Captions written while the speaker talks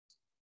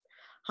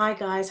Hi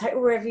guys, hope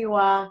wherever you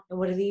are and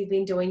whatever you've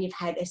been doing, you've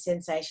had a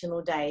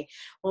sensational day.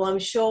 Well, I'm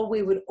sure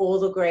we would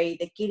all agree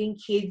that getting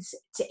kids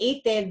to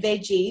eat their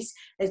veggies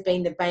has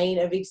been the bane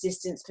of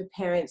existence for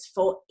parents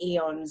for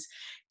eons.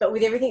 But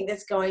with everything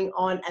that's going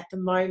on at the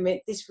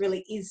moment, this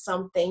really is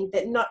something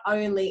that not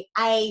only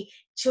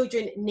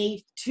children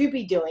need to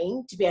be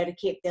doing to be able to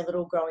keep their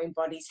little growing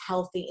bodies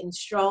healthy and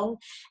strong,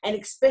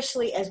 and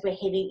especially as we're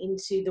heading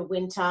into the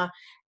winter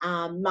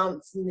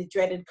months and the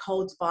dreaded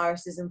colds,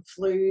 viruses and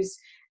flus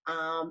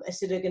are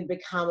sort of going to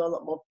become a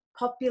lot more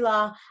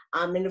popular,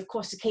 and of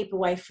course to keep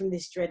away from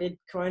this dreaded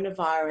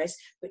coronavirus.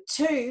 But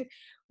two,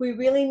 we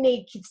really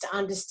need kids to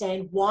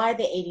understand why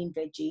they're eating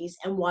veggies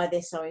and why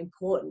they're so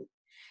important.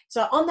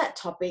 So on that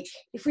topic,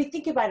 if we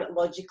think about it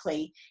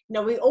logically,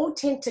 we all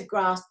tend to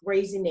grasp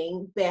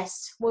reasoning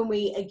best when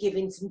we are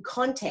given some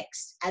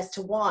context as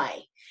to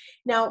why.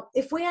 Now,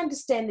 if we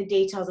understand the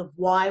details of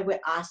why we're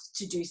asked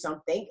to do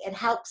something, it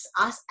helps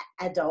us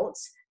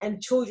adults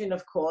and children,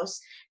 of course,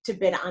 to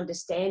better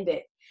understand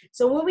it.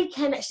 So when we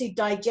can actually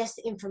digest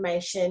the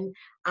information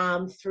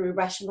through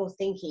rational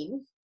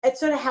thinking, it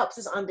sort of helps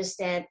us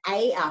understand,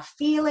 our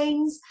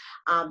feelings,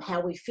 how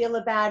we feel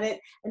about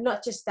it, and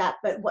not just that,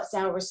 but what's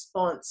our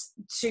response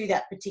to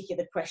that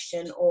particular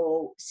question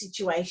or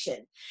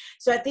situation.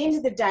 So at the end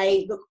of the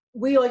day, look,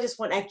 we all just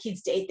want our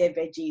kids to eat their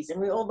veggies, and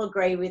we all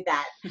agree with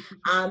that.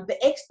 But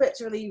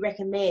experts really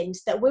recommend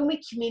that when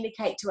we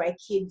communicate to our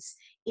kids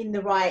in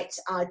the right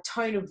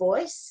tone of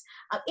voice,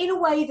 in a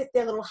way that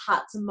their little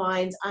hearts and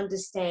minds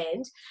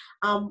understand,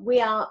 we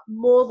are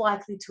more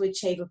likely to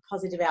achieve a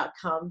positive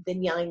outcome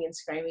than yelling and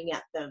screaming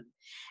at them.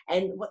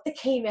 And what the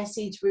key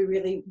message we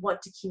really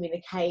want to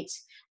communicate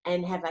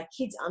and have our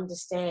kids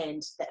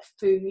understand, that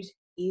food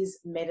is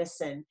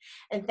medicine.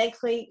 And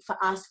thankfully for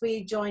us, we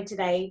are joined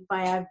today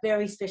by our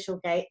very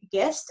special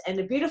guest and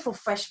a beautiful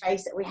fresh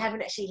face that we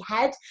haven't actually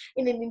had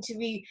in an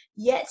interview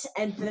yet.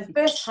 And for the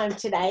first time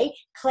today,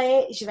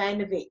 Clare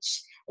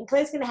Zivanovic. And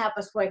Claire's going to help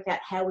us work out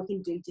how we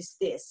can do just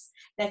this.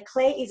 Now,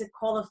 Clare is a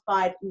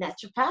qualified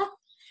naturopath,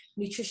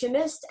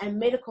 nutritionist and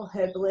medical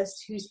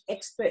herbalist whose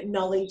expert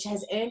knowledge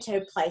has earned her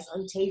a place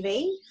on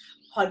TV,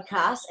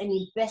 podcasts and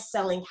in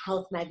best-selling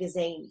health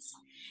magazines.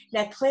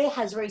 Now, Clare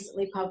has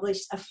recently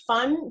published a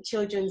fun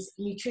children's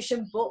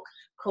nutrition book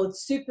called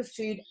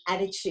Superfood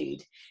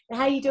Attitude. Now,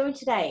 how are you doing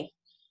today?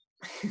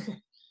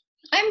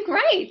 I'm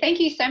great. Thank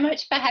you so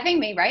much for having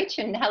me, Rach,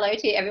 and hello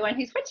to everyone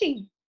who's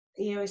watching.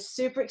 We're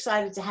super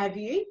excited to have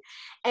you.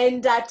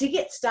 And to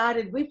get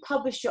started, we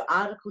published your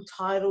article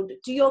titled,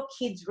 "Do Your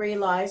Kids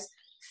Realise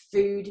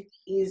Food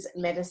is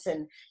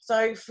Medicine?"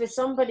 So for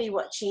somebody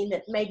watching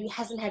that maybe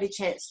hasn't had a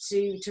chance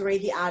to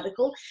read the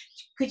article,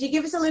 could you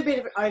give us a little bit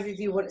of an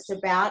overview of what it's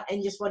about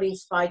and just what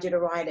inspired you to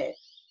write it?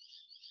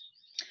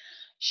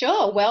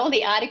 Sure. Well,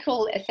 the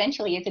article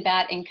essentially is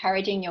about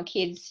encouraging your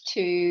kids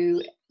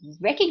to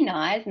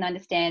recognise and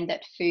understand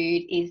that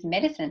food is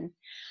medicine.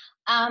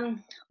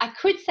 I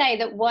could say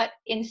that what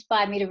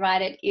inspired me to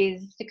write it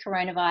is the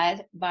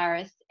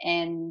coronavirus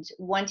and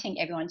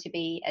wanting everyone to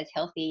be as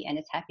healthy and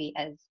as happy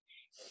as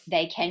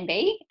they can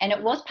be. And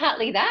it was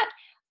partly that,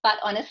 but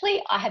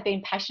honestly, I have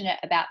been passionate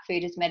about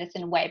food as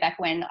medicine way back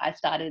when I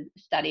started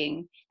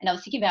studying. And I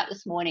was thinking about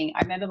this morning,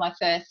 I remember my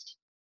first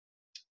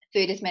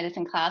food as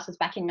medicine class was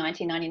back in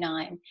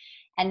 1999.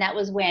 And that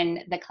was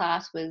when the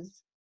class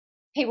was,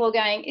 people were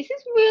going, is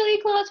this really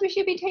a class we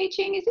should be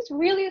teaching? Is this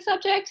really a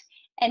subject?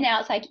 And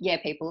now it's like, yeah,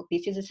 people,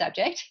 this is a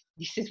subject.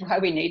 This is why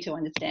we need to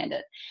understand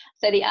it.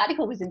 So the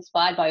article was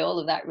inspired by all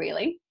of that,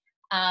 really.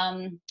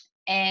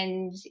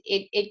 And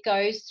it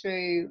goes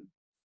through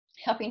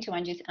helping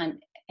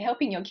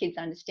your kids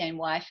understand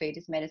why food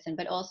is medicine,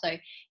 but also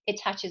it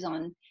touches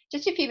on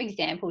just a few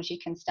examples you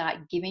can start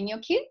giving your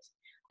kids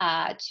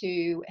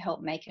to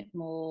help make it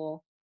more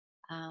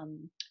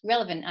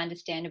relevant,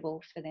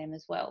 understandable for them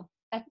as well.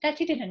 That's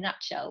it in a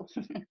nutshell.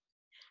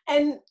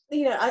 And,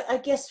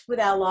 I guess with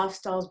our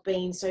lifestyles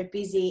being so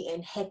busy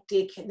and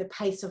hectic and the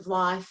pace of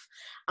life,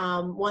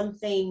 one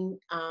thing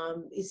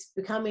is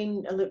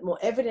becoming a little more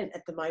evident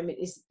at the moment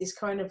is this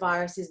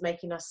coronavirus is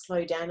making us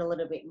slow down a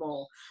little bit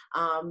more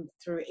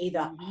through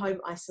either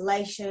home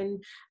isolation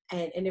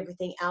and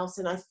everything else.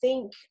 And I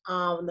think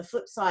on the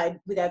flip side,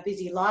 with our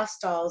busy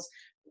lifestyles,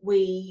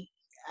 we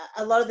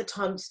a lot of the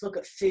time just look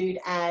at food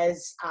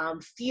as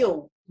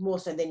fuel more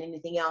so than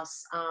anything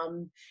else.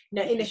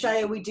 In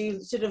Australia, we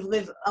do sort of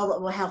live a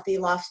lot more healthy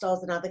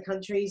lifestyles than other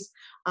countries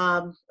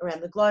around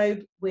the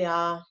globe. We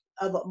are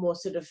a lot more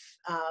sort of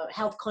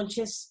health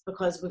conscious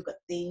because we've got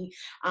the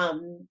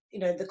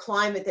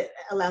climate that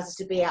allows us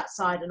to be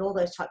outside and all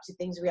those types of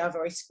things. We are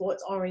very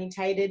sports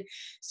orientated.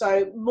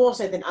 So more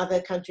so than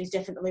other countries,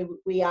 definitely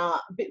we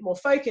are a bit more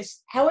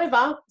focused.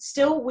 However,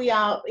 still we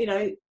are,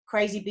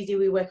 crazy busy.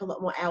 We work a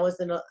lot more hours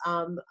than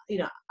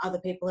other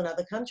people in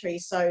other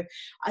countries. So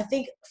I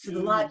think for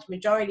the large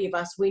majority of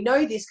us, we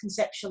know this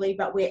conceptually,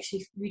 but we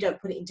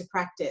don't put it into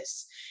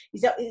practice.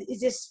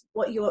 Is this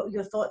what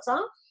your thoughts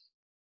are?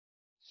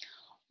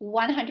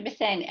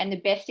 100%. And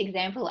the best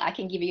example I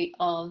can give you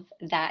of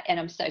that, and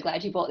I'm so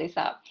glad you brought this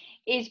up,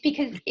 is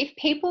because if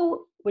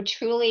people were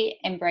truly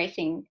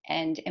embracing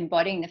and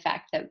embodying the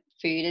fact that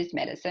food is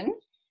medicine,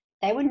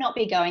 they would not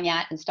be going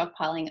out and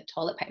stockpiling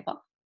toilet paper.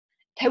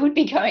 They would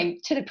be going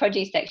to the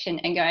produce section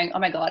and going, oh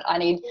my God, I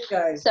need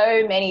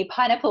so many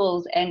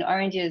pineapples and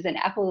oranges and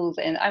apples.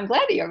 And I'm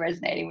glad that you're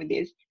resonating with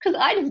this, because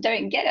I just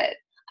don't get it.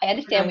 I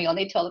understand we all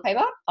need toilet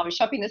paper. I was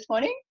shopping this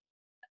morning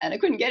and I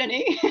couldn't get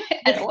any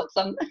and I want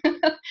some.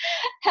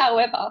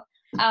 However,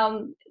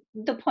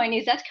 the point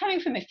is that's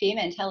coming from a fear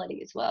mentality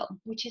as well,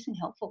 which isn't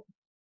helpful.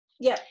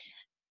 Yeah.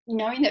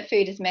 Knowing that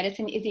food is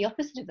medicine is the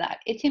opposite of that.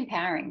 It's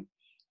empowering.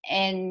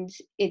 And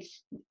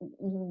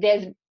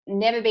there's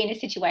never been a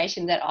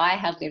situation that I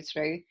have lived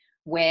through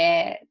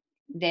where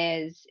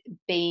there's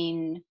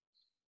been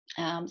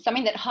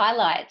something that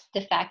highlights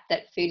the fact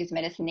that food is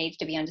medicine needs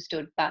to be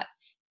understood, but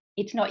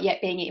it's not yet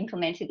being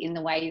implemented in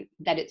the way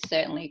that it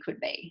certainly could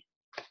be.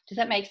 Does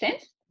that make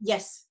sense?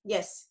 Yes,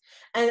 yes.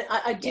 And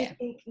I do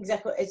think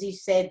exactly as you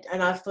said,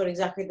 and I've thought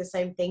exactly the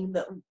same thing,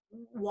 that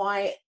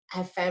why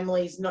have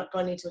families not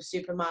gone into a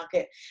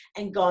supermarket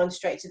and gone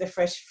straight to the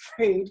fresh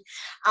food,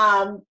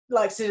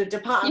 like sort of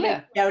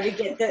department, you know, to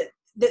get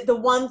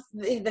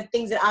the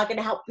things that are going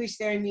to help boost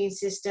their immune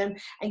system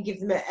and give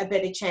them a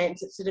better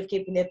chance at sort of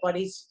keeping their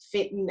bodies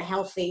fit and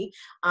healthy.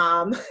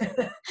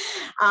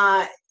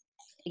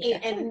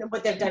 Exactly. And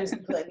what they've done is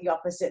completely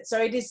opposite.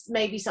 So it is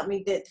maybe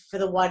something that for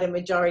the wider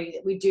majority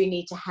that we do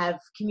need to have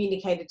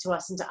communicated to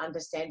us and to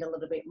understand a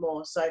little bit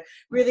more. So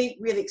really,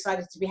 really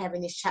excited to be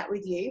having this chat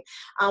with you.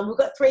 We've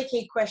got 3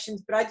 key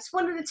questions, but I just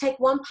wanted to take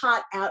one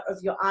part out of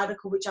your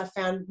article, which I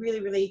found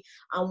really, really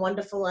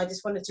wonderful. I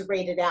just wanted to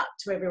read it out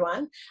to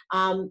everyone.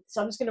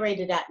 So I'm just going to read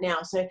it out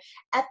now. So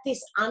at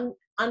this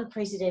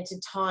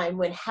unprecedented time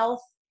when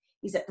health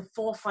is at the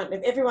forefront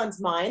of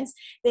everyone's minds,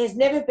 there's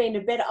never been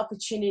a better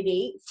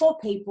opportunity for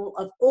people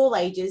of all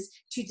ages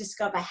to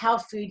discover how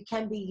food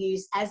can be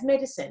used as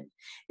medicine.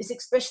 It's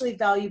especially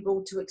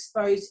valuable to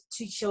expose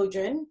to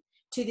children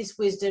to this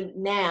wisdom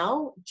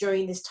now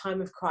during this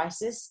time of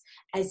crisis,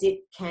 as it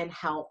can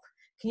help.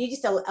 Can you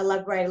just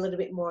elaborate a little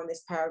bit more on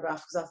this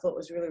paragraph, because I thought it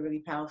was really,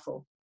 really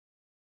powerful?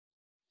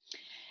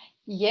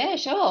 Yeah,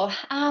 sure.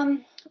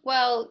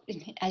 Well,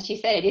 as you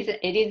said,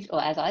 it is,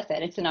 or as I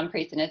said, it's an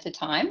unprecedented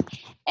time,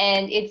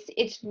 and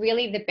it's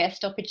really the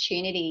best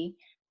opportunity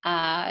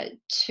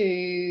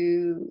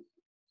to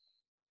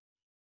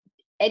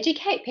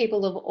educate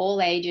people of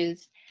all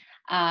ages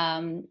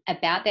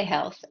about their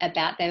health,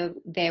 about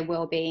their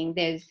well-being.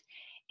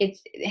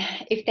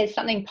 If there's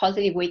something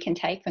positive we can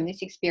take from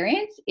this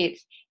experience,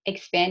 it's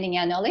expanding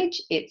our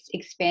knowledge, it's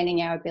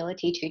expanding our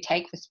ability to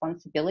take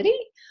responsibility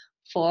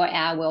for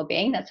our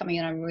well-being. That's something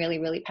that I'm really,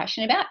 really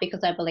passionate about,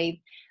 because I believe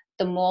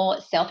the more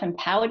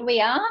self-empowered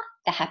we are,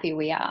 the happier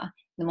we are.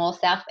 The more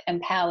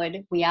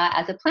self-empowered we are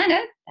as a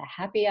planet, the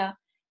happier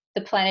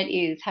the planet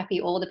is,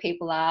 happy all the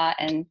people are,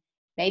 and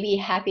maybe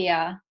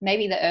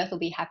the earth will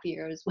be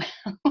happier as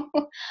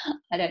well.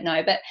 I don't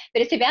know, but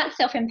it's about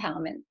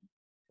self-empowerment.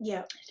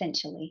 Yeah,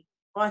 essentially.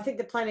 Well, I think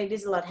the planet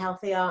is a lot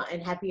healthier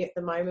and happier at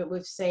the moment.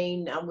 We've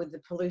seen with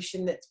the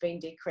pollution that's been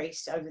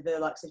decreased over the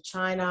likes of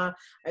China,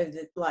 over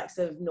the likes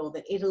of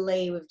northern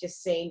Italy. We've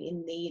just seen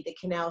in the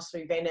canals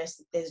through Venice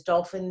that there's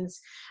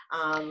dolphins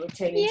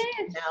returning to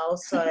the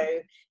canals. So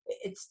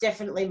it's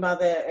definitely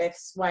Mother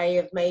Earth's way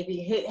of,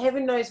 maybe,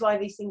 heaven knows why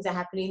these things are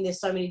happening.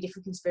 There's so many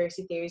different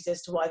conspiracy theories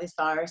as to why this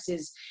virus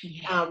is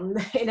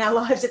in our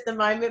lives at the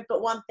moment.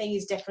 But one thing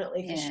is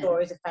definitely for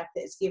sure is the fact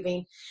that it's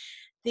giving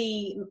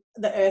the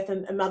earth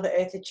and Mother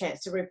Earth a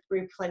chance to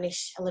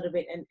replenish a little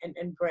bit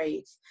and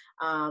breathe.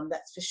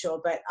 That's for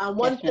sure. But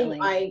one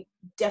thing I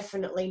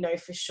definitely know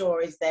for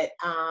sure is that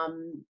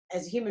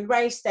as a human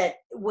race, that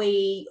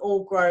we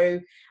all grow.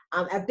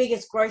 Our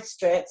biggest growth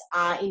spurts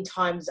are in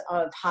times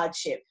of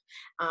hardship.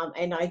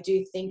 And I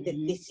do think that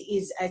this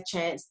is a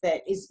chance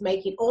that is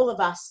making all of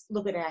us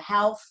look at our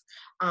health,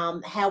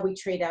 how we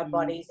treat our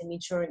bodies, and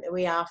ensuring that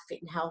we are fit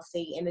and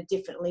healthy, and it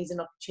definitely is an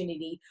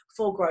opportunity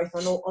for growth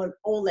on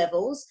all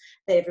levels,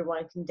 that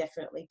everyone can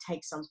definitely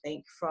take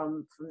something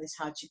from this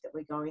hardship that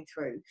we're going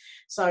through.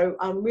 So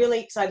I'm really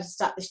excited to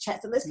start this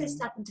chat. So let's get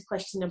stuck into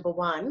question number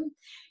one.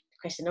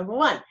 Question number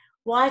one: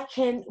 why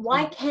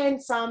can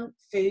some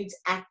foods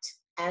act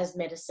as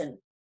medicine?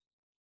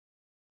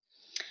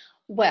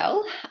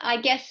 Well, I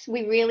guess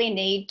we really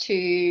need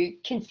to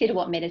consider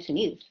what medicine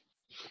is.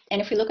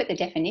 And if we look at the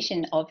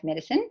definition of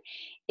medicine,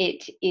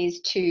 it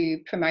is to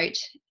promote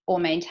or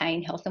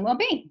maintain health and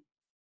well-being.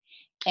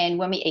 And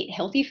when we eat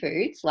healthy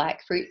foods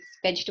like fruits,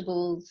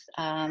 vegetables,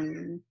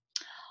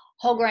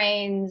 whole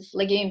grains,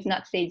 legumes,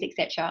 nuts, seeds,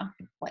 etc.,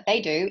 what they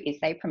do is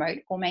they promote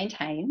or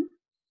maintain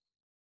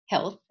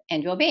health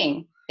and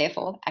well-being,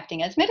 therefore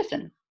acting as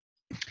medicine.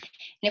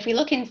 And if we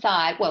look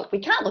inside, well, we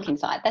can't look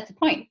inside, that's the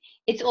point.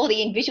 It's all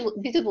the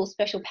invisible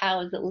special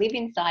powers that live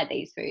inside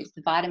these foods,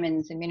 the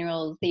vitamins, the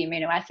minerals, the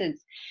amino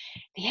acids,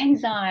 the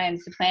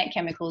enzymes, the plant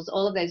chemicals,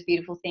 all of those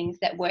beautiful things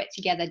that work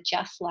together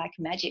just like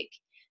magic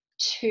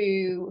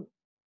to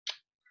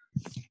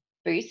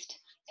boost,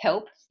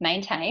 help,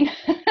 maintain,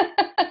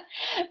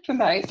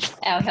 promote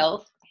our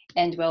health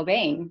and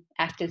well-being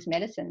act as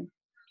medicine.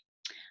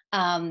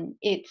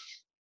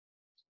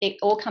 It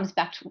all comes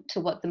back to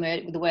what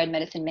the word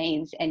medicine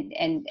means,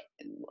 and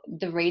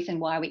the reason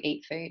why we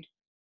eat food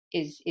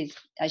is,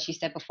 as you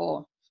said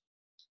before,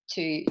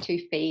 to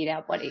feed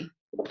our body.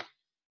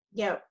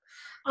 Yeah.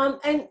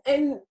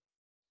 And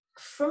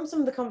from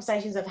some of the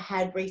conversations I've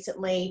had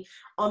recently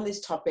on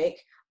this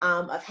topic,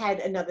 I've had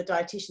another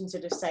dietitian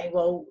sort of say,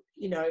 well,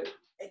 you know,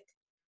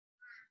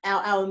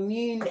 our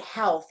immune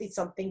health is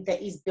something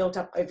that is built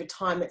up over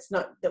time. It's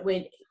not that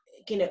we're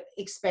going to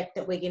expect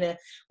that we're going to,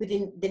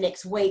 within the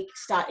next week,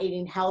 start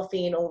eating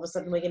healthy and all of a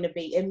sudden we're going to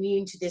be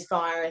immune to this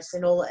virus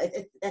and all.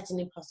 That's an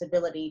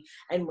impossibility,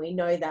 and we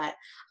know that.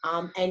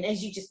 And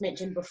as you just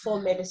mentioned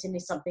before, medicine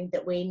is something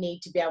that we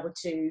need to be able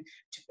to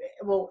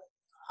well,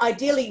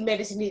 ideally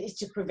medicine is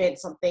to prevent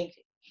something.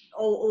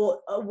 Or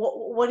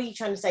what are you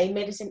trying to say?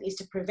 Medicine is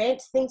to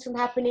prevent things from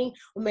happening,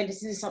 or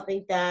medicine is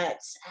something that,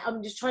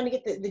 I'm just trying to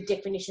get the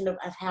definition of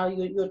how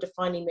you're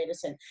defining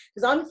medicine,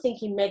 because I'm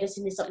thinking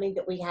medicine is something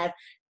that we have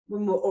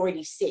when we're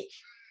already sick.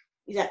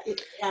 Is that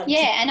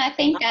yeah, and I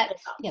think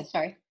that's, yeah,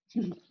 sorry.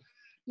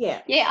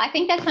 Yeah. Yeah, I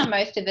think that's how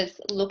most of us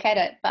look at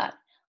it. But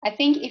I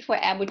think if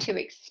we're able to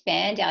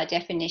expand our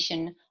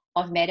definition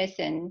of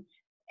medicine,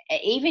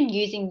 even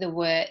using the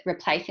word,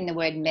 replacing the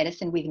word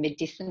medicine with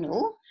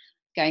medicinal,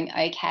 going,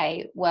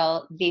 okay,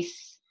 well,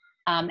 this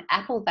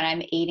apple that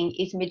I'm eating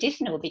is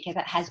medicinal because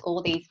it has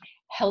all these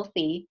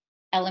healthy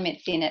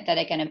elements in it that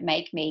are going to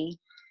make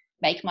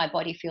my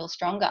body feel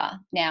stronger.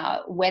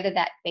 Now, whether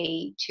that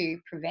be to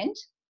prevent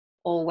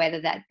or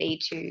whether that be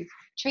to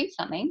treat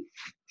something,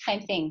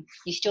 same thing.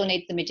 You still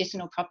need the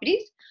medicinal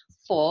properties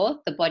for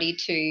the body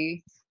to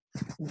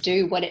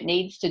do what it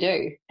needs to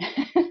do.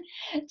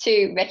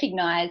 To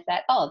recognize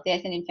that, oh,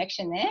 there's an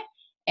infection there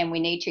and we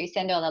need to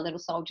send all our little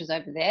soldiers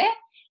over there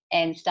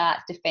and start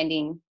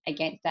defending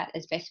against that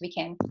as best we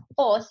can.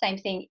 Or same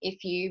thing,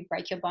 if you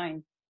break your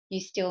bone, you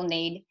still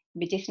need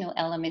medicinal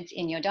elements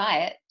in your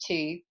diet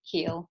to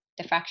heal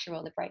the fracture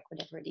or the break,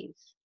 whatever it is.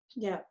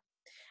 Yeah.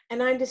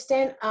 And I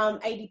understand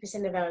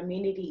 80% of our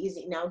immunity is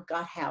in our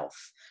gut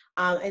health.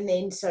 And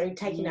then so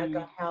taking our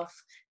gut health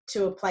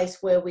to a place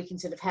where we can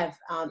sort of have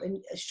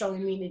a strong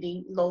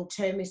immunity long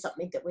term is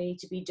something that we need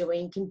to be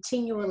doing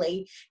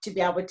continually to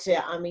be able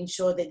to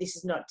ensure that this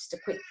is not just a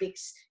quick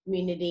fix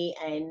immunity,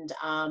 and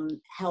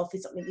health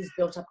is something that is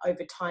built up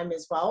over time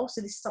as well.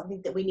 So this is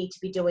something that we need to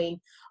be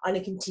doing on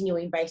a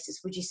continuing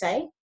basis, would you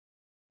say?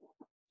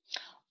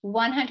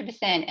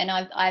 100%. And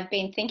I've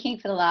been thinking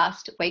for the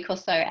last week or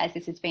so, as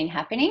this has been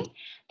happening,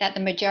 that the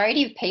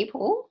majority of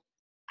people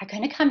are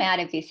going to come out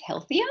of this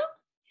healthier,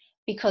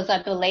 because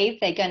I believe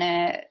they're going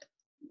to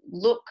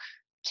look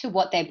to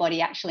what their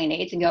body actually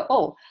needs and go,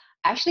 oh,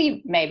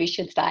 actually maybe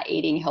should start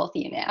eating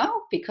healthier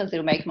now because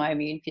it'll make my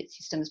immune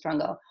system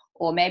stronger.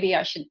 Or maybe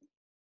I should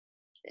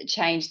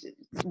change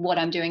what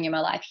I'm doing in my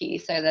life here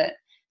so that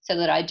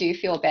I do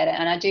feel better.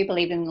 And I do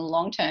believe in the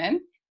long term,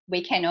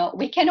 we can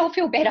all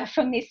feel better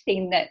from this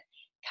thing that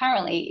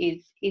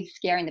currently is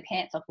scaring the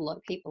pants off a lot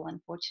of people,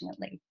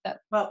 unfortunately, but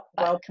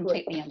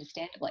completely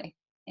understandably.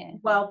 Yeah.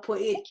 Well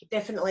put. It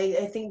definitely.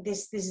 I think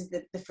this is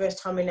the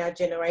first time in our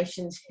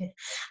generations,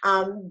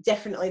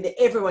 definitely, that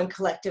everyone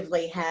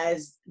collectively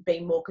has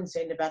been more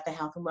concerned about the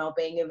health and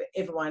well-being of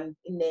everyone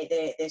in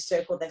their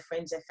circle, their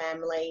friends, their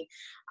family,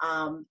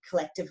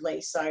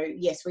 collectively. So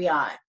yes, we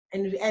are.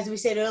 And as we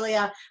said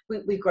earlier,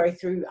 we grow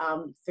through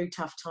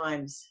tough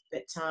times.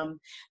 But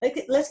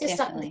let's get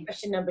stuck with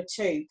question number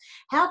 2.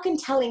 How can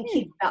telling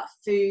kids about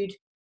food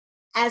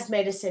as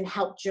medicine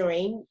help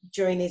during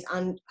these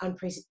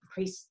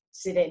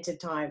unprecedented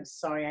times?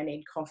 Sorry, I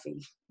need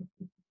coffee.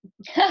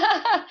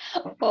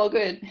 All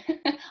good.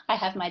 I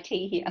have my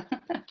tea here.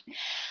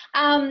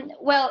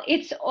 Well,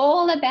 it's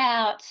all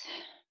about,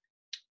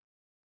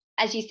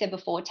 as you said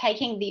before,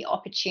 taking the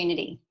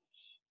opportunity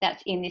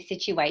that's in this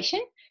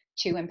situation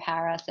to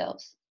empower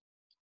ourselves.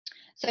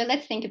 So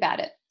let's think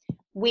about it.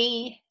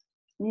 We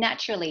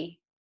naturally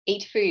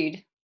eat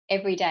food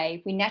every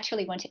day. We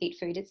naturally want to eat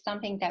food. It's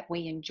something that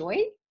we enjoy.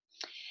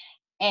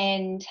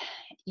 And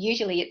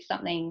usually it's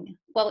something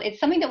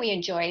that we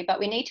enjoy, but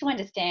we need to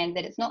understand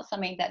that it's not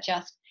something that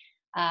just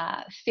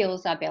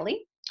fills our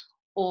belly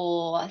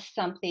or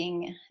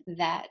something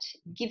that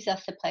gives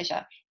us the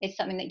pleasure. It's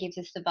something that gives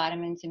us the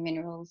vitamins and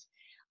minerals,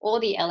 all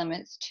the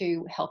elements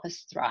to help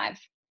us thrive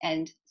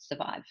and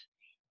survive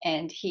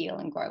and heal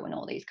and grow and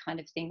all these kind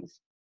of things.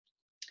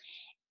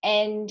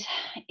 And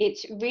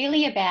it's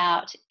really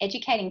about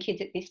educating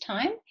kids at this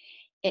time.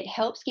 It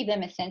helps give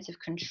them a sense of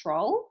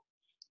control,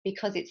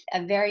 because it's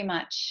very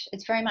much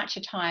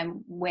a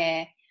time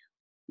where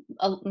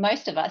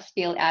most of us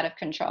feel out of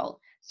control.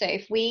 So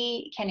if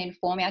we can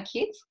inform our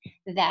kids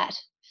that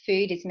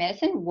food is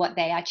medicine, what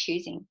they are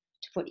choosing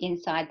to put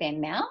inside their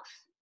mouth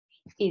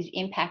is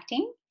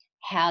impacting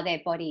how their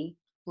body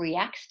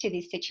reacts to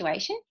this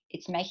situation,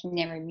 it's making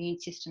their immune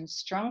system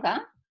stronger,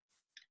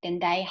 then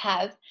they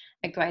have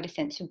a greater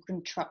sense of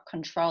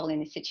control in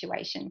the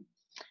situation.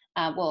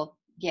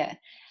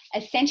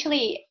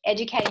 Essentially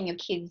educating your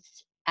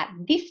kids at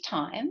this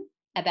time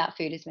about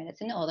food as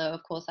medicine, although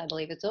of course I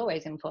believe it's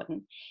always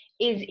important,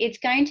 is it's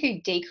going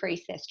to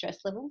decrease their stress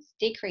levels,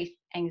 decrease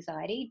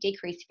anxiety,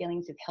 decrease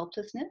feelings of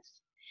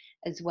helplessness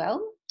as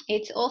well.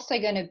 It's also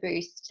going to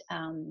boost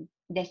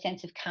their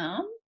sense of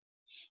calm,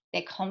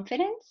 their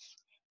confidence,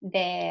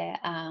 their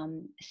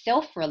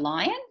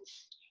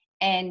self-reliance,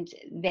 and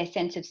their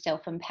sense of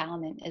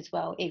self-empowerment as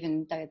well,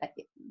 even though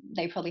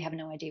they probably have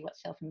no idea what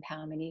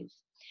self-empowerment is.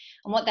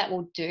 And what that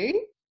will do,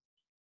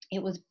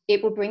 it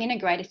will bring in a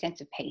greater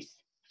sense of peace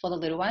for the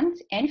little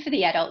ones and for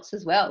the adults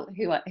as well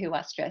who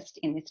are stressed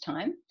in this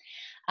time,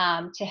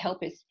 to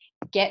help us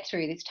get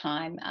through this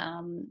time,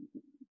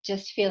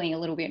 just feeling a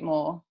little bit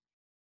more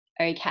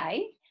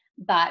okay.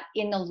 But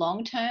in the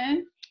long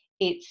term,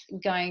 it's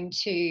going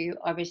to,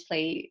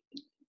 obviously,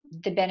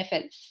 the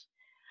benefits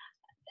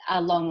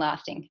are long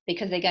lasting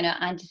because they're going to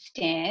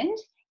understand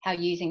how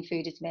using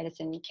food as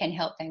medicine can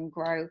help them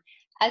grow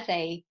as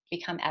they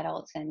become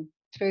adults and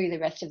through the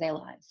rest of their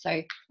lives.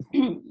 So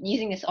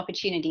using this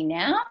opportunity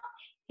now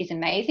is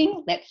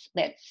amazing. Let's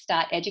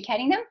start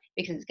educating them,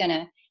 because it's going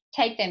to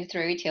take them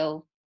through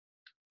till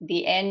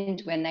the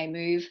end when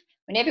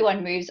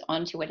everyone moves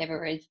on to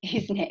whatever is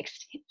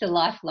next. It's a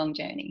lifelong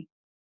journey.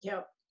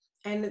 Yep.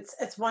 And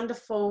it's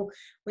wonderful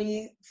when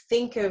you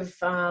think of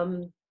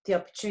the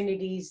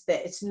opportunities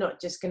that it's not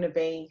just going to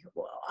be,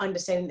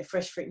 understanding that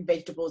fresh fruit and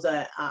vegetables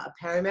are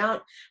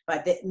paramount,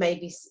 but there may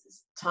be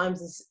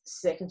times and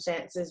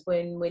circumstances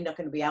when we're not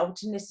going to be able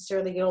to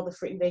necessarily get all the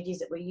fruit and veggies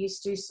that we're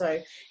used to. So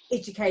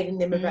educating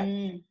them about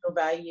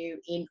value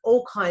in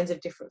all kinds of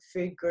different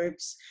food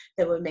groups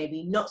that we're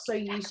maybe not so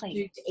used to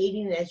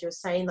eating, as you're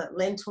saying, like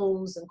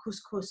lentils and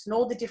couscous and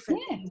all the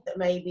different things that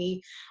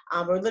maybe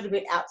are a little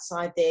bit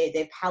outside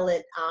their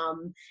palate,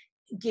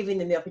 giving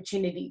them the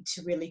opportunity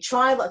to really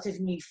try lots of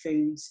new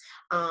foods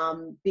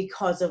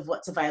because of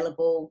what's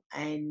available,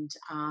 and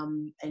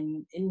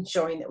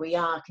ensuring that we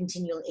are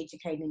continually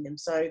educating them.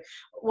 So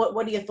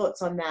what are your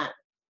thoughts on that?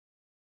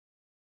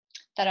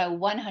 That I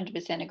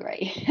 100%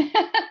 agree.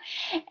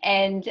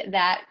 And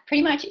that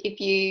pretty much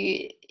if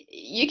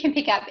you can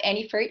pick up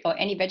any fruit or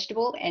any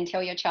vegetable and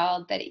tell your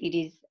child that it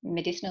is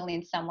medicinal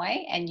in some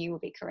way, and you will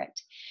be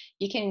correct.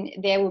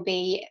 There will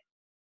be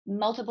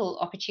multiple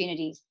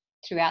opportunities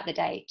throughout the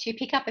day to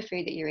pick up a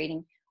food that you're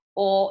eating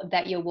or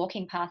that you're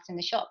walking past in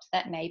the shops.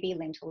 That may be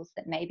lentils,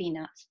 that may be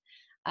nuts.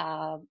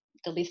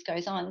 The list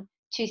goes on,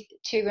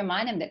 to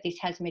remind them that this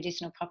has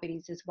medicinal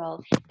properties as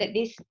well, that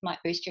this might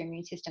boost your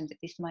immune system, that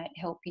this might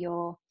help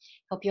your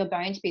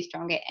bones be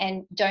stronger.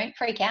 And don't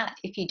freak out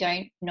if you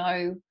don't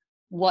know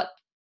what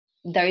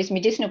those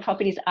medicinal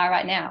properties are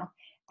right now,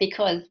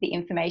 because the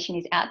information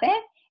is out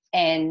there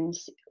and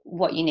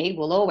what you need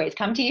will always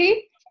come to you.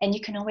 And you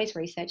can always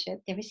research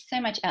it. There is so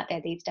much out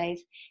there these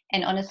days.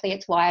 And honestly,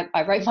 it's why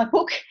I wrote my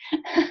book.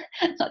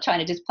 Not trying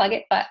to just plug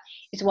it, but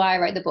it's why I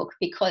wrote the book,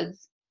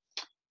 because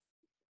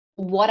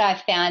what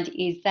I've found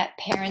is that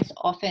parents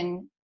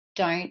often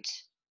don't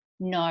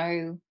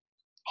know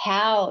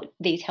how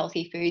these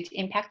healthy foods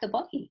impact the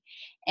body.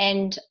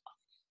 And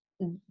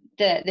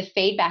the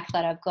feedback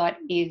that I've got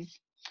is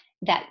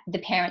that the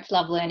parents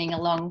love learning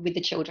along with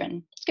the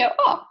children. Just go,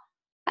 oh,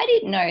 I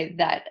didn't know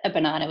that a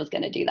banana was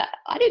going to do that.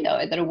 I didn't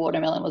know that a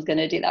watermelon was going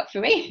to do that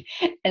for me.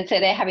 And so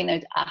they're having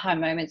those aha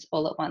moments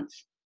all at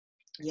once.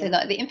 Yeah.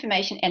 So the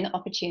information and the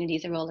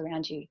opportunities are all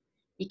around you.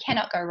 You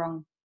cannot go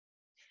wrong.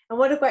 And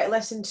what a great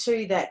lesson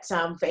too, that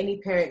for any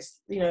parents,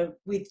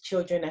 with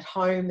children at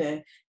home,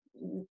 they're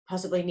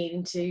possibly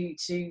needing to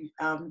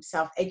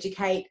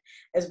self-educate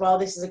as well.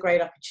 This is a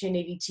great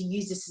opportunity to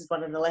use this as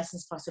one of the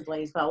lessons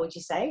possibly as well, would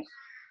you say?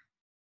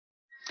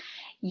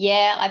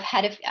 Yeah, I've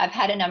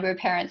had a number of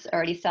parents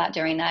already start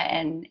doing that,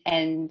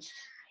 and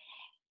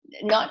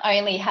not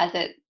only has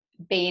it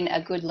been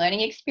a good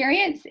learning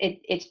experience,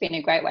 it's been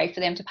a great way for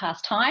them to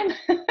pass time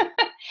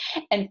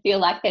and feel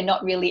like they're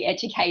not really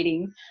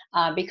educating,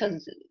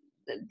 because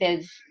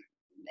there's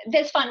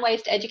fun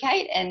ways to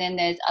educate, and then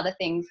there's other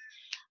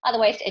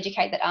ways to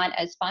educate that aren't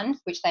as fun,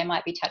 which they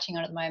might be touching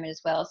on at the moment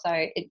as well. So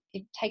it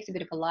takes a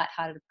bit of a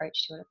light-hearted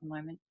approach to it at the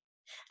moment.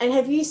 And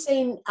have you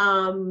seen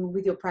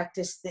with your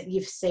practice that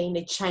you've seen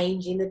a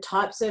change in the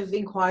types of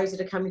inquiries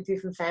that are coming through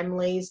from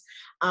families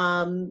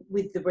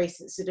with the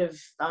recent sort of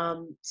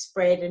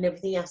spread and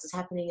everything else that's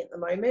happening at the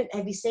moment?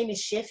 Have you seen a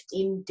shift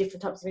in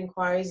different types of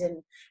inquiries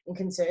and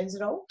concerns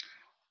at all?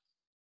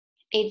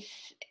 It's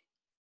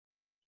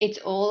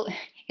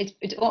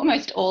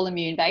almost all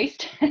immune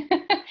based.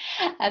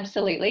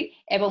 Absolutely.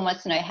 Everyone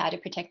wants to know how to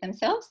protect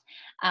themselves.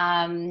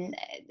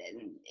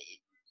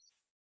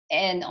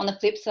 And on the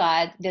flip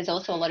side, there's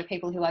also a lot of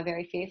people who are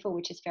very fearful,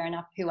 which is fair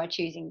enough, who are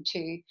choosing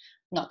to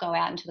not go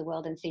out into the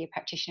world and see a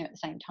practitioner at the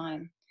same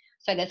time.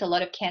 So there's a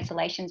lot of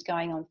cancellations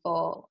going on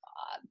for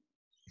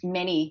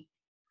many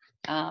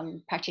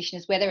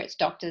practitioners, whether it's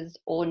doctors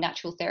or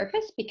natural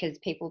therapists, because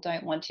people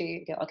don't want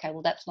to go, okay,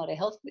 well, that's not a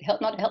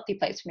healthy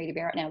place for me to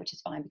be right now, which is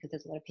fine, because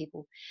there's a lot of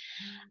people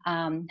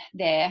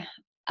there.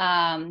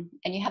 And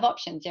you have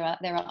options. There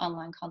are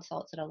online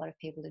consults that a lot of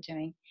people are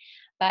doing.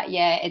 But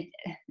yeah,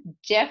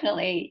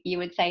 definitely you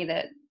would say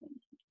that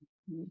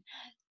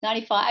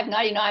 95,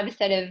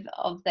 99%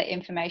 of the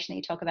information that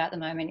you talk about at the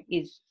moment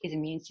is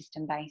immune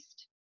system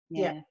based.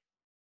 Yeah. Yeah.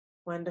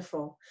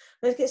 Wonderful.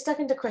 Let's get stuck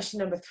into question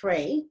number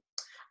 3.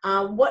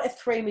 What are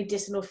 3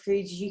 medicinal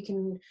foods you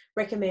can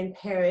recommend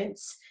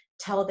parents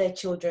tell their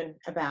children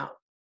about?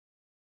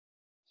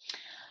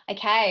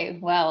 Okay,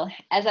 well,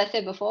 as I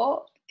said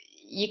before,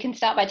 you can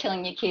start by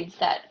telling your kids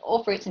that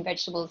all fruits and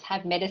vegetables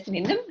have medicine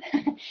in them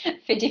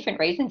for different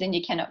reasons, and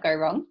you cannot go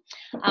wrong.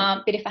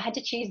 But if I had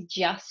to choose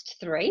just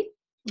 3,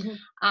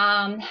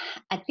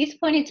 at this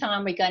point in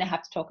time, we're going to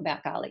have to talk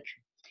about garlic,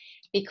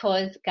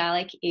 because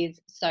garlic is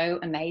so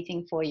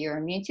amazing for your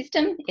immune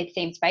system. It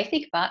seems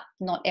basic, but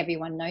not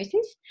everyone knows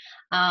this.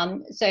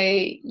 So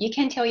you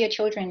can tell your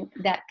children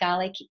that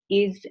garlic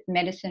is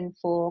medicine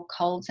for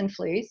colds and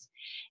flus,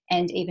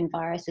 and even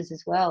viruses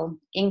as well.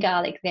 In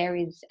garlic, there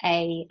is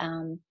a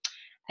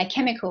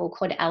chemical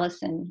called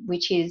allicin,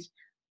 which is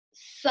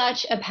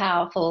such a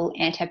powerful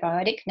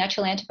antibiotic,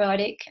 natural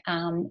antibiotic,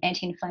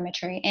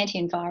 anti-inflammatory,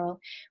 antiviral,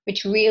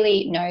 which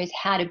really knows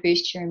how to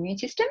boost your immune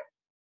system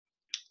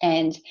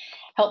and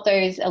help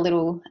those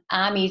little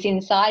armies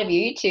inside of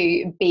you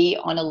to be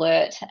on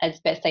alert as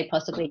best they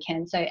possibly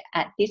can. So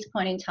at this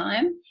point in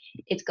time,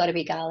 it's got to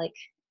be garlic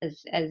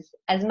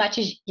as much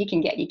as you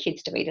can get your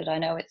kids to eat it. I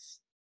know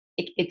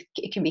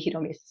it can be hit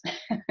or miss.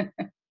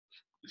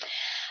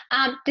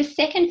 The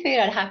second food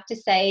I'd have to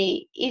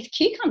say is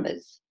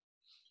cucumbers.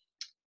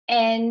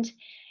 And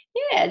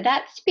yeah,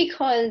 that's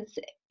because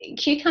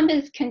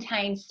cucumbers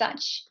contain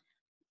such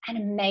an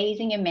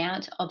amazing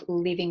amount of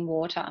living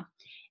water.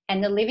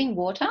 And the living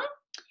water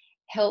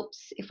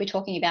helps, if we're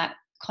talking about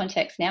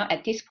context now,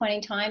 at this point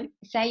in time,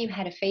 say you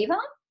had a fever,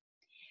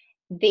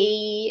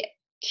 the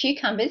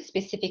cucumbers,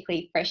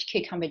 specifically fresh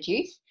cucumber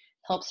juice,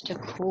 helps to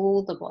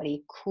cool the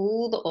body,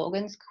 cool the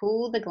organs,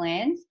 cool the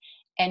glands,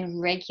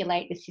 and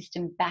regulate the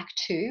system back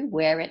to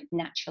where it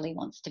naturally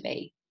wants to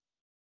be.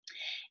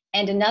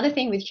 And another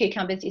thing with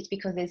cucumbers is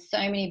because there's so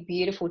many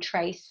beautiful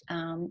trace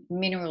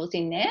minerals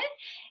in there,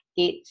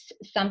 it's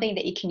something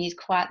that you can use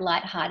quite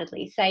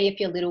lightheartedly. Say if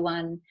your little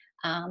one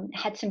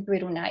had some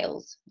brittle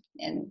nails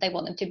and they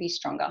want them to be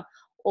stronger,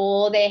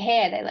 or their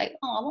hair, they're like,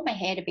 oh, I want my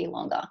hair to be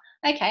longer.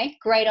 Okay,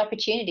 great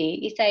opportunity.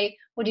 You say,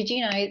 well, did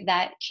you know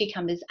that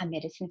cucumbers are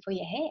medicine for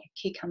your hair?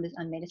 Cucumbers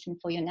are medicine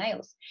for your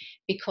nails,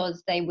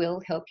 because they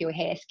will help your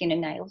hair, skin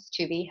and nails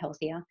to be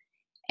healthier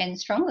and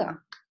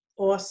stronger.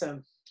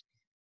 Awesome.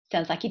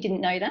 Sounds like you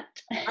didn't know that.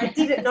 I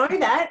didn't know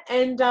that,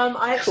 and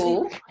I've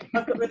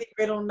got really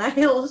brittle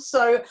nails,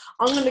 so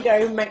I'm going to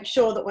go make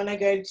sure that when I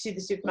go to the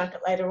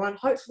supermarket later on,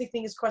 hopefully,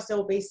 fingers crossed, there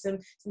will be some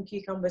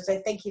cucumbers.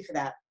 So thank you for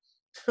that.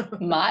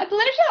 My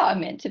pleasure. I'm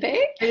meant to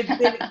be.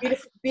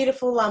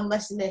 Beautiful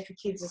lesson there for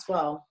kids as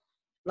well.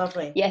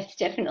 Lovely. Yes,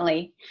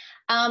 definitely.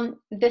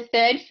 The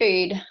third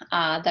food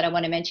that I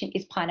want to mention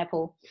is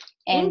pineapple,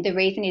 and the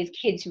reason is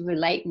kids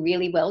relate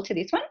really well to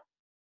this one.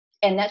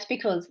 And that's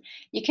because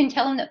you can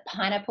tell them that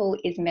pineapple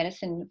is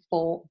medicine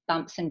for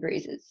bumps and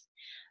bruises.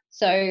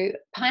 So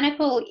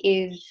pineapple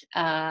is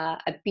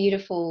a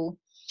beautiful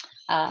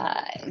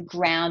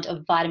ground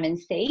of vitamin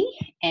C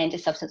and a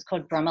substance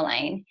called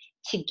bromelain.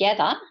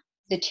 Together,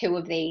 the two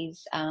of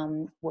these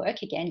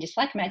work, again, just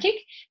like magic,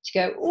 to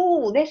go,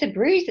 oh, there's a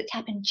bruise that's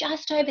happened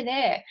just over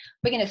there.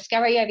 We're going to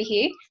scurry over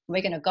here, and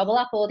we're going to gobble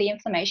up all the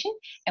inflammation,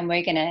 and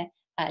we're going to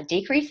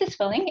decrease the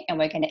swelling, and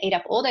we're going to eat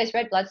up all those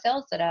red blood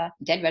cells that are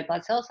dead red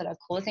blood cells that are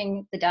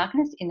causing the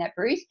darkness in that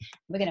bruise.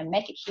 We're going to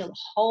make it heal a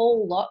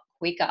whole lot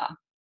quicker.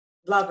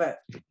 Love it.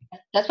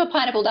 That's what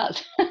pineapple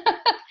does.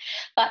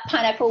 But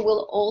pineapple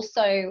will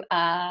also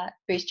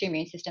boost your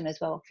immune system as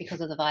well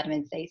because of the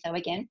vitamin C. So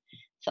again,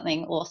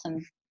 something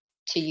awesome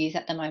to use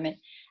at the moment.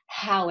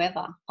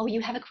 However, you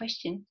have a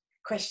question.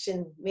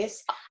 Question,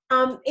 Miss.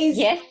 Is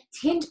yes?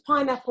 tinned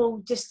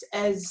pineapple just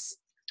as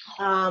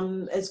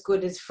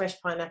good as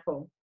fresh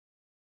pineapple?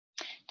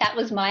 That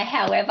was my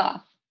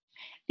however.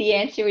 The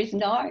answer is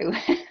no.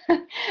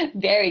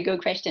 Very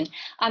good question.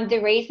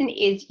 The reason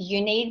is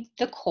you need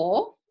the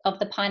core of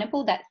the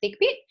pineapple, that thick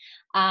bit,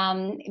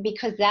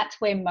 because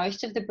that's where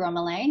most of the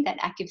bromelain, that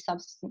active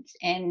substance,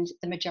 and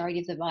the majority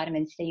of the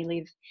vitamin C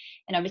live.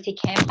 And obviously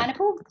canned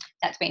pineapple,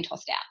 that's been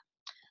tossed out.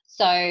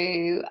 So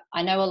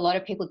I know a lot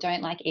of people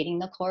don't like eating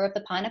the core of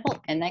the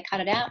pineapple and they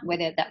cut it out,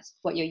 whether that's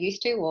what you're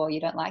used to or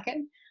you don't like it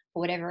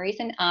for whatever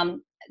reason.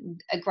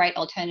 A great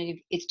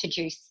alternative is to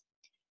juice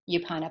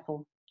your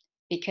pineapple,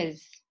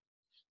 because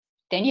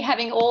then you're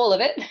having all of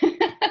it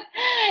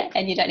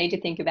and you don't need to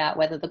think about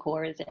whether the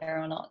core is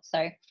there or not.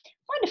 So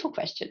wonderful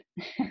question.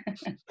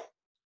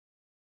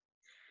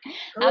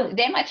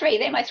 They're my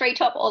three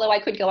top, although I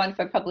could go on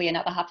for probably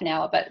another half an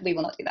hour, but we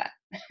will not do that.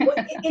 Well,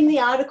 in the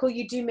article,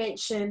 you do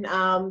mention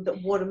that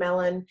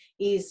watermelon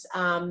is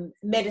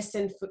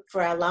medicine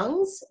for our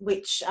lungs,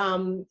 which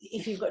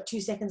if you've got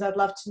 2 seconds, I'd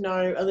love to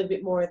know a little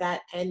bit more of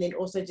that. And then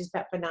also just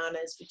about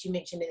bananas, which you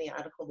mentioned in the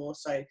article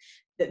also,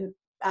 that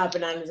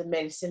bananas are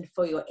medicine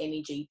for your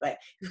energy. But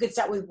if you could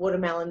start with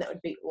watermelon, that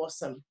would be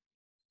awesome.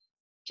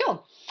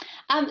 Sure.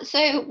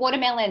 So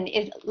watermelon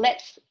is,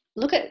 let's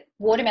look at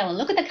watermelon.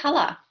 Look at the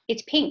color.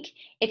 It's pink.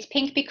 It's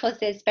pink because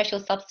there's special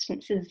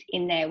substances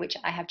in there which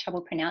I have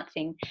trouble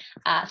pronouncing,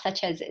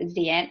 such as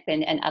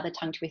zeaxanthin and other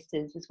tongue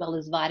twisters, as well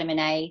as vitamin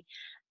A,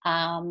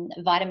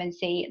 vitamin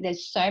C.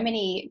 There's so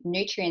many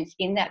nutrients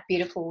in that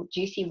beautiful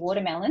juicy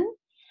watermelon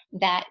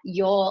that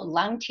your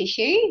lung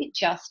tissue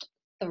just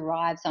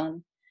thrives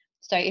on.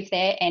 So if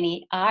there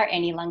are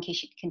any lung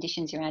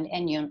conditions around,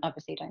 and you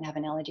obviously don't have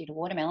an allergy to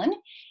watermelon,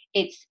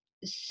 it's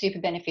super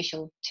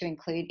beneficial to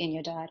include in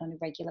your diet on a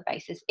regular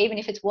basis, even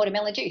if it's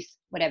watermelon juice,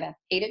 whatever.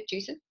 Eat it,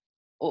 juice it,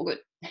 all good.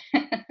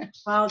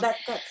 Wow,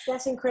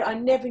 that's incredible. I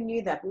never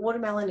knew that. But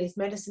watermelon is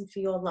medicine for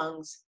your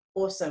lungs.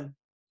 Awesome.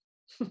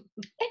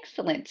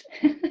 Excellent.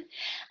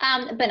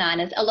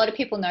 Bananas. A lot of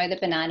people know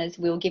that bananas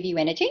will give you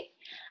energy.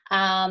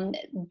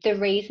 The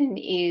reason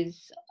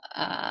is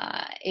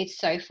it's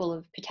so full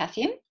of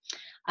potassium,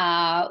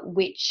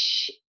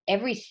 which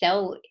every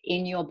cell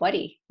in your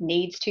body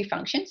needs to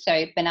function.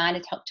 So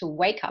bananas help to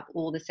wake up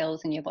all the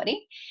cells in your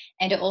body,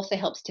 and it also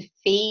helps to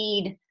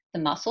feed the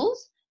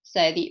muscles so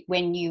that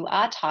when you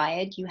are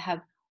tired, you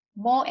have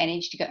more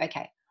energy to go,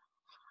 okay,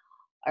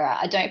 all right,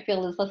 I don't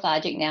feel as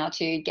lethargic now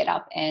to get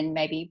up and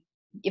maybe,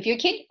 if you're a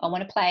kid, I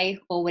want to play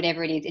or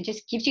whatever it is. It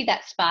just gives you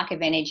that spark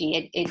of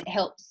energy. It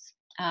helps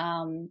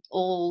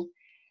all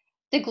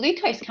the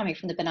glucose coming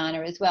from the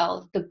banana as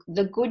well.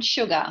 The good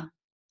sugar.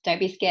 Don't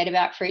be scared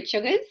about fruit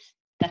sugars.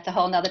 That's a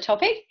whole nother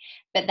topic.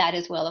 But that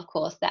as well, of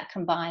course, that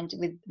combined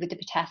with the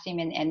potassium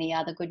and the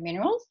other good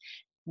minerals,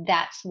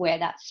 that's where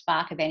that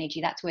spark of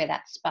energy, that's where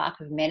that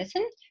spark of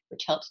medicine,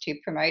 which helps to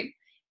promote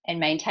and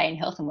maintain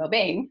health and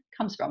well-being,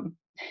 comes from.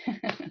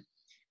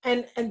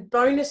 And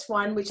bonus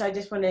one, which I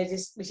just want to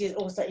which is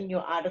also in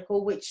your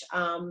article, which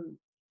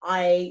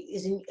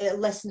is a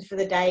lesson for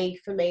the day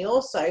for me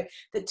also,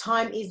 that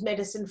time is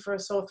medicine for a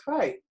sore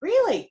throat.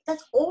 Really?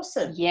 That's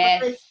awesome.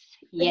 Yes.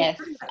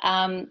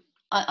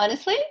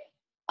 Honestly,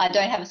 I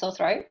don't have a sore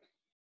throat,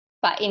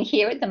 but in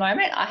here at the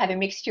moment, I have a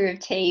mixture of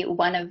tea,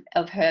 one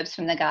of herbs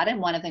from the garden.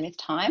 One of them is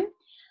thyme,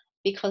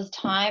 because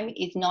thyme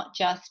is not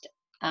just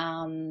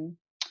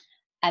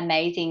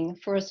amazing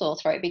for a sore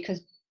throat,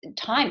 because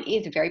thyme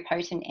is a very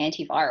potent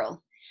antiviral.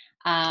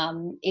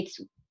 It's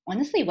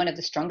honestly one of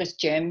the strongest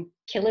germ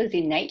killers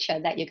in nature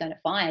that you're going to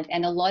find.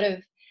 And a lot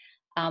of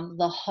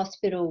the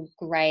hospital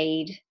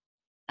grade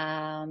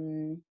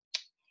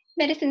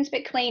medicines,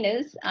 but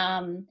cleaners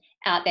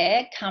out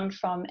there come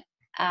from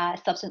a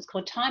substance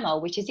called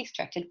thymol, which is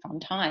extracted from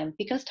thyme,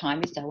 because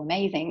thyme is so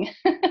amazing.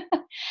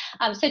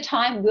 So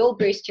thyme will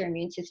boost your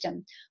immune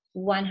system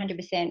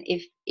 100%.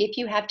 If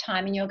you have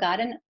thyme in your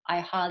garden, I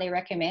highly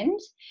recommend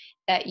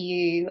that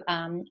you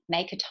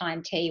make a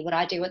thyme tea. What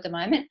I do at the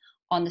moment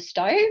on the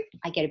stove,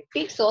 I get a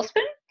big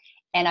saucepan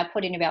and I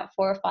put in about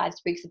 4 or 5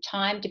 sprigs of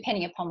thyme,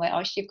 depending upon what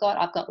else you've got.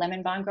 I've got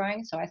lemon vine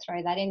growing, so I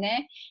throw that in there,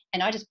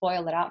 and I just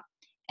boil it up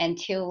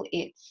until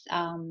it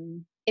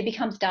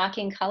becomes dark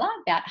in colour,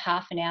 about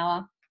half an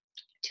hour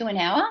to an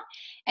hour,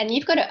 and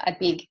you've got a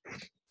big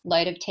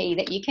load of tea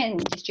that you can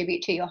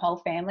distribute to your whole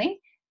family.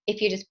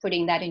 If you're just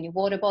putting that in your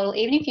water bottle,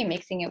 even if you're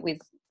mixing it with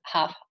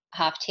half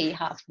tea,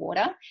 half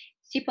water,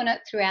 sip on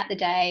it throughout the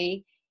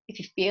day. If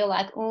you feel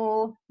like,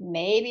 oh,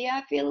 maybe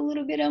I feel a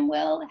little bit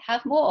unwell,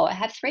 have more,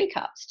 have 3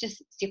 cups,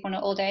 just sip on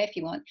it all day if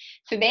you want.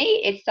 For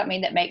me, it's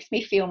something that makes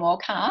me feel more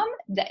calm,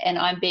 and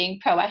I'm being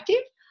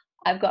proactive.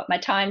 I've got my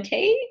thyme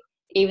tea,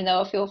 even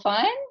though I feel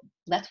fine.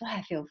 That's why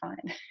I feel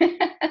fine.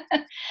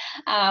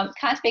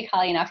 Can't speak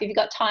highly enough. If you've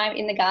got thyme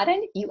in the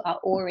garden, you are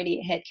already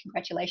ahead.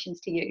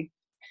 Congratulations to you.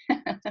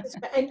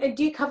 And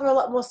do you cover a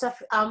lot more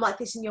stuff like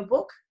this in your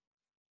book?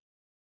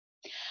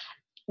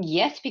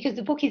 Yes, because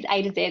the book is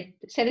A to Z,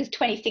 so there's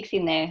 26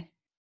 in there.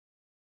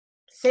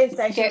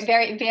 Sensational.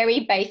 Very,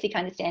 very basic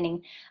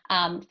understanding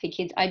for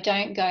kids. I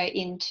don't go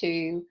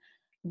into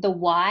the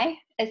why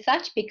as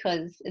such,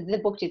 because the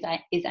book is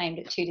aimed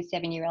at 2 to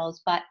 7 year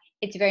olds, but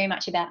it's very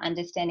much about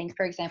understanding,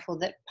 for example,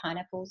 that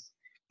pineapples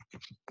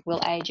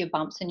will aid your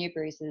bumps and your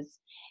bruises,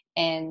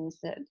 and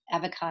that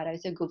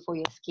avocados are good for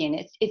your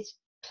skin. It's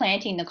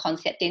planting the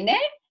concept in there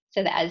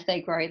so that as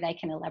they grow, they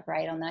can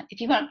elaborate on that. If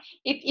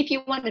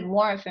you wanted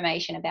more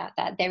information about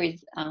that, there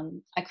is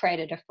I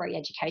created a free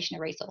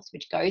educational resource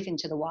which goes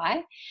into the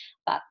why.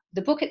 But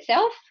the book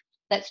itself,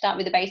 let's start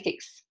with the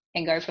basics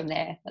and go from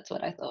there. That's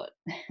what I thought.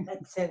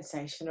 That's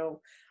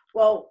sensational.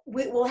 Well,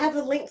 we'll have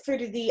a link through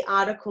to the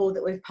article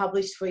that we've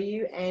published for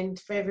you and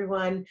for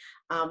everyone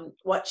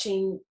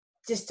watching,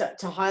 just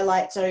to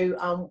highlight.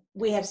 So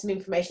we have some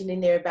information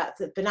in there about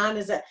that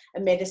bananas are a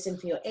medicine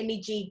for your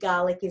energy,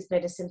 garlic is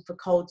medicine for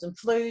colds and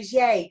flus,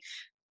 yay.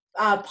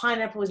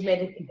 Pineapple is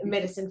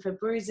medicine for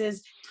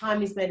bruises,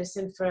 thyme is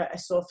medicine for a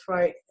sore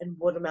throat, and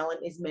watermelon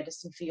is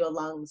medicine for your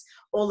lungs.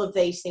 All of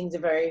these things are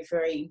very,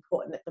 very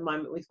important at the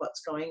moment with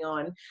what's going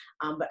on.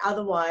 But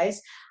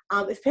otherwise,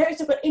 if parents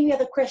have got any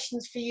other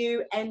questions for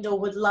you and or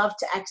would love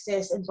to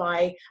access and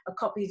buy a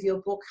copy of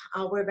your book,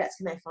 whereabouts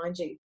can they find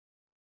you?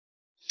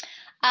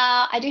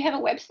 I do have a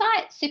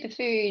website,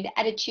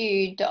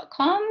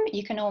 superfoodattitude.com.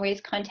 You can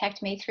always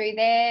contact me through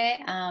there.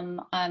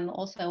 I'm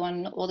also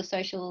on all the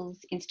socials,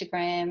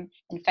 Instagram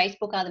and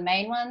Facebook are the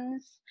main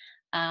ones,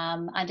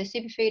 under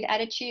Superfood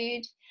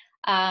Attitude.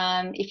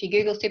 If you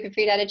Google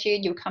Superfood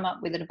Attitude, you'll come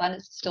up with an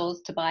abundance of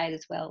stores to buy it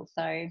as well.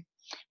 So,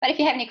 but if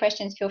you have any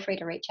questions, feel free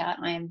to reach out.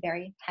 I am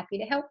very happy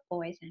to help,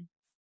 always.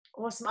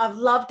 Awesome. I've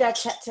loved our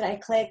chat today,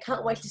 Claire.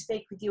 Can't wait to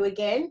speak with you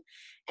again.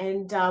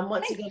 And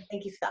once Thanks. again,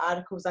 thank you for the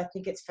articles. I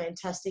think it's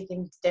fantastic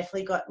and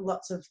definitely got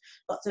lots of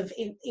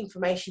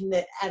information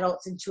that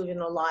adults and children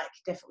alike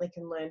definitely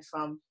can learn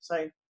from.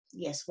 So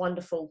yes,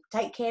 wonderful.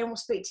 Take care and we'll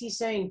speak to you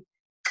soon.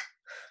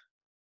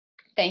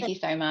 Thank you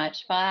so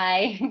much.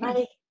 Bye.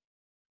 Bye.